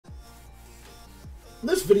In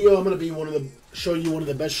this video, I'm going to be showing you one of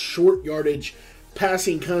the best short yardage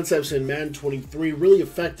passing concepts in Madden 23. Really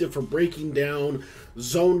effective for breaking down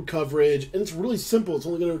zone coverage, and it's really simple. It's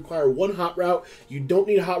only going to require one hot route. You don't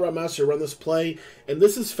need a hot route master to run this play, and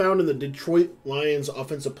this is found in the Detroit Lions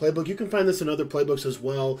offensive playbook. You can find this in other playbooks as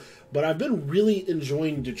well, but I've been really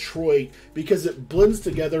enjoying Detroit because it blends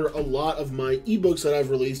together a lot of my ebooks that I've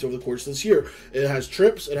released over the course of this year. It has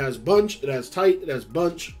trips, it has bunch, it has tight, it has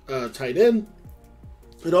bunch, tight end.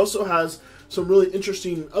 It also has some really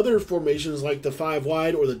interesting other formations like the 5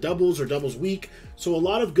 wide or the doubles or doubles weak. So a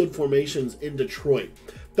lot of good formations in Detroit.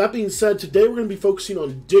 That being said, today we're going to be focusing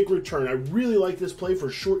on dig return. I really like this play for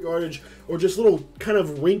short yardage or just little kind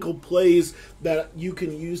of wrinkle plays that you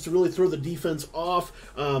can use to really throw the defense off,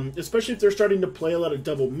 especially if they're starting to play a lot of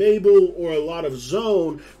double Mabel or a lot of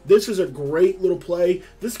zone. This is a great little play.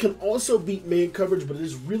 This can also beat man coverage, but it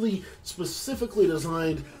is really specifically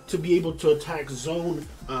designed to be able to attack zone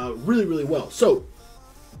really, really well. So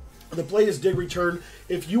the play is dig return.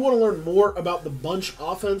 If you want to learn more about the bunch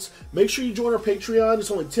offense, make sure you join our Patreon.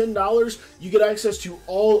 It's only $10. You get access to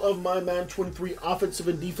all of my Madden 23 offensive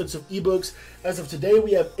and defensive ebooks. As of today,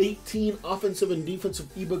 we have 18 offensive and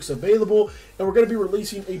defensive ebooks available, and we're going to be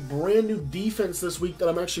releasing a brand new defense this week that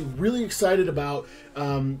I'm actually really excited about,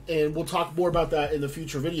 and we'll talk more about that in the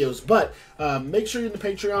future videos. But make sure you're in the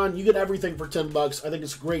Patreon. You get everything for $10. I think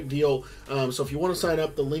it's a great deal. So if you want to sign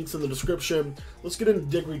up, the link's in the description. Let's get into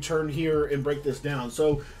dig return here and break this down.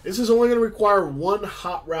 So this is only going to require one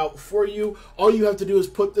hot route for you. All you have to do is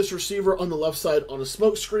put this receiver on the left side on a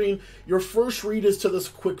smoke screen. Your first read is to this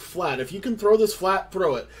quick flat. If you can throw this flat,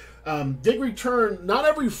 throw it. Dig return, not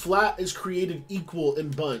every flat is created equal in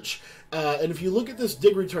bunch. And if you look at this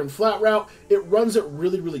dig return flat route, he runs it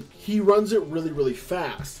really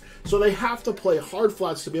fast. So they have to play hard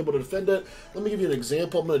flats to be able to defend it. Let me give you an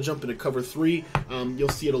example. I'm going to jump into cover 3. You'll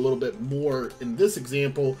see it a little bit more in this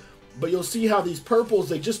example. But you'll see how these purples,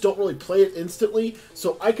 they just don't really play it instantly.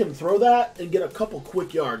 So I can throw that and get a couple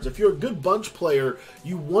quick yards. If you're a good bunch player,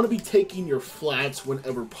 you want to be taking your flats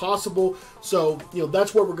whenever possible. So,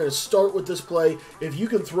 that's where we're going to start with this play. If you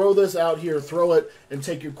can throw this out here, throw it and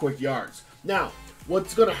take your quick yards. Now,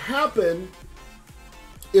 what's going to happen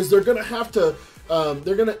is they're going to have to,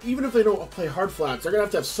 even if they don't play hard flats, they're going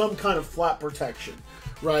to have some kind of flat protection,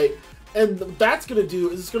 right? And what that's going to do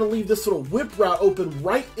is it's going to leave this little whip route open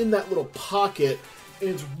right in that little pocket. And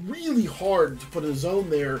it's really hard to put a zone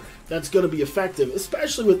there that's going to be effective,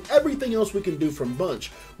 especially with everything else we can do from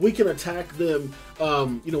bunch. We can attack them,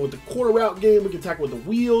 with the quarter route game. We can attack with the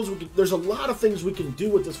wheels. There's a lot of things we can do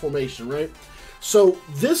with this formation, right? So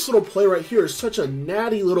this little play right here is such a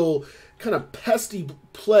natty little kind of pesty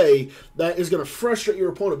play that is going to frustrate your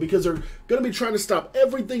opponent because they're going to be trying to stop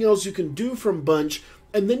everything else you can do from bunch.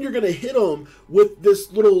 And then you're going to hit them with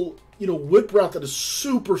this little, whip route that is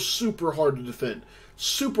super, super hard to defend.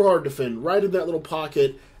 Super hard to defend right in that little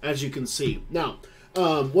pocket, as you can see. Now,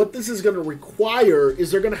 what this is going to require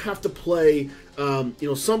is they're going to have to play,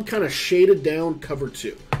 some kind of shaded down cover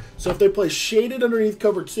 2. So if they play shaded underneath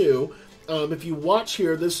cover 2, if you watch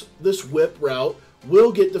here, this whip route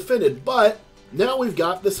will get defended. But now we've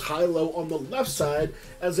got this high-low on the left side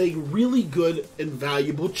as a really good and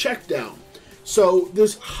valuable check down. So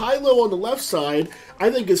this high-low on the left side,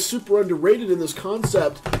 I think, is super underrated in this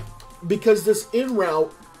concept because this in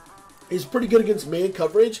route is pretty good against man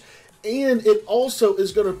coverage, and it also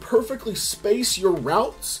is going to perfectly space your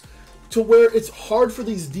routes to where it's hard for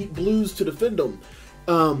these deep blues to defend them.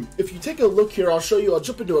 If you take a look here, I'll show you. I'll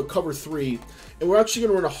jump into a cover 3, and we're actually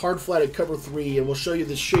going to run a hard flat at cover 3, and we'll show you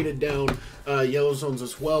the shaded down yellow zones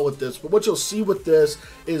as well with this. But what you'll see with this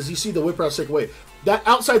is you see the whip route take away. That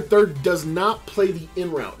outside third does not play the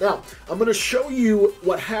in route. Now, I'm going to show you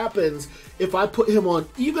what happens if I put him on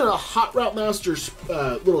even a hot route master's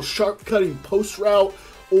little sharp cutting post route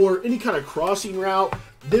or any kind of crossing route.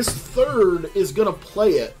 This third is going to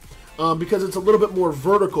play it because it's a little bit more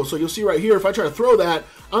vertical. So you'll see right here, if I try to throw that,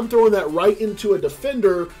 I'm throwing that right into a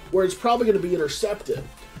defender where it's probably going to be intercepted.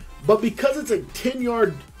 But because it's a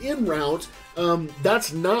 10-yard in route,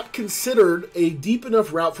 that's not considered a deep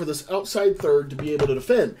enough route for this outside third to be able to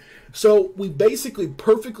defend. So we basically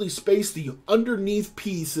perfectly space the underneath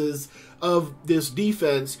pieces of this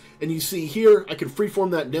defense. And you see here, I can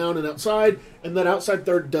freeform that down and outside, and that outside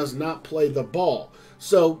third does not play the ball.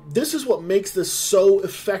 So this is what makes this so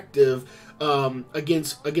effective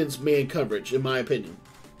against man coverage, in my opinion,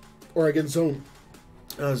 or against zone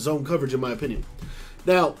coverage, in my opinion.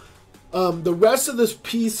 Now, the rest of this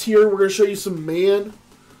piece here, we're going to show you some man.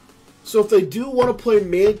 So if they do want to play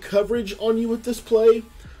man coverage on you with this play,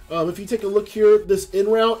 If you take a look here, this in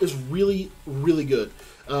route is really, really good.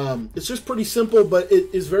 It's just pretty simple, but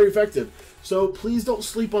it is very effective. So please don't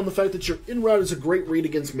sleep on the fact that your in route is a great read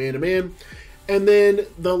against man-to-man. And then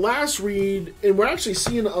the last read, and we're actually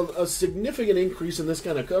seeing a significant increase in this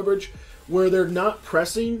kind of coverage where they're not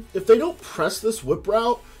pressing. If they don't press this whip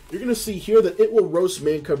route, you're going to see here that it will roast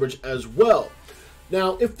man coverage as well.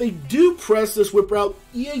 Now, if they do press this whip route,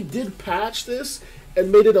 EA did patch this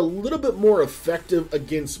and made it a little bit more effective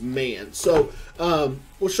against man. So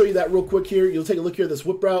we'll show you that real quick here. You'll take a look here at this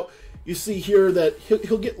whip route. You see here that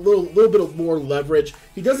he'll get a little bit of more leverage.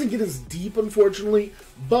 He doesn't get as deep, unfortunately,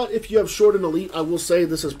 but if you have short and elite, I will say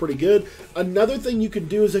this is pretty good. Another thing you can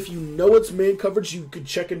do is if you know it's man coverage, you could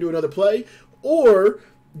check into another play, or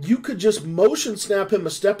you could just motion snap him a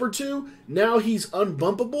step or two. Now he's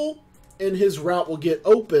unbumpable, and his route will get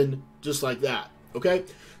open just like that, okay?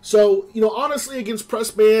 So, you know, honestly, against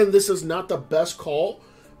press man, this is not the best call,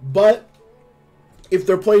 but if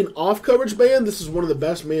they're playing off coverage man, this is one of the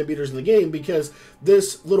best man beaters in the game because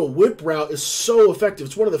this little whip route is so effective.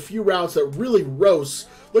 It's one of the few routes that really roasts.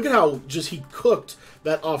 Look at how just he cooked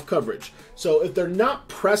that off coverage. So if they're not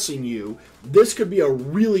pressing you, this could be a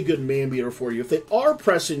really good man beater for you. If they are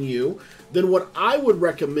pressing you, then what I would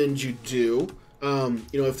recommend you do, you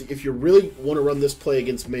know, if you really want to run this play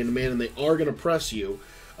against man-to-man and they are going to press you,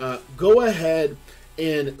 go ahead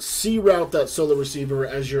and C-route that solo receiver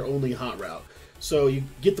as your only hot route. So you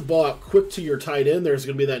get the ball out quick to your tight end. There's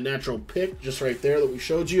going to be that natural pick just right there that we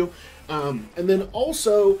showed you. And then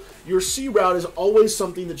also your C route is always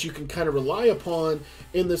something that you can kind of rely upon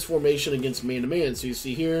in this formation against man-to-man. So you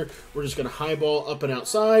see here, we're just going to high ball up and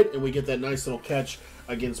outside, and we get that nice little catch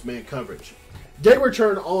against man coverage. Day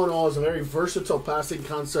return, all in all, is a very versatile passing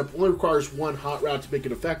concept. Only requires one hot route to make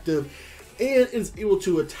it effective, and is able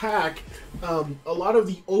to attack a lot of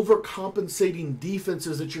the overcompensating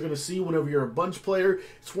defenses that you're going to see whenever you're a bunch player.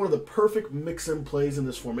 It's one of the perfect mix-in plays in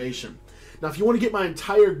this formation. Now, if you want to get my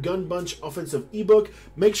entire Gun Bunch offensive ebook,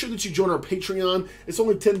 make sure that you join our Patreon. It's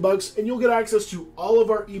only $10, and you'll get access to all of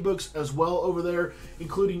our ebooks as well over there,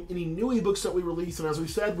 including any new ebooks that we release. And as we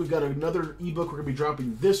said, we've got another ebook we're going to be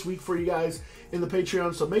dropping this week for you guys in the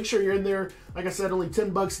Patreon. So make sure you're in there. Like I said, only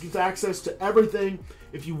 $10 gets access to everything.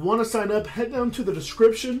 If you want to sign up, head down to the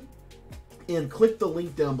description and click the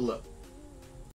link down below.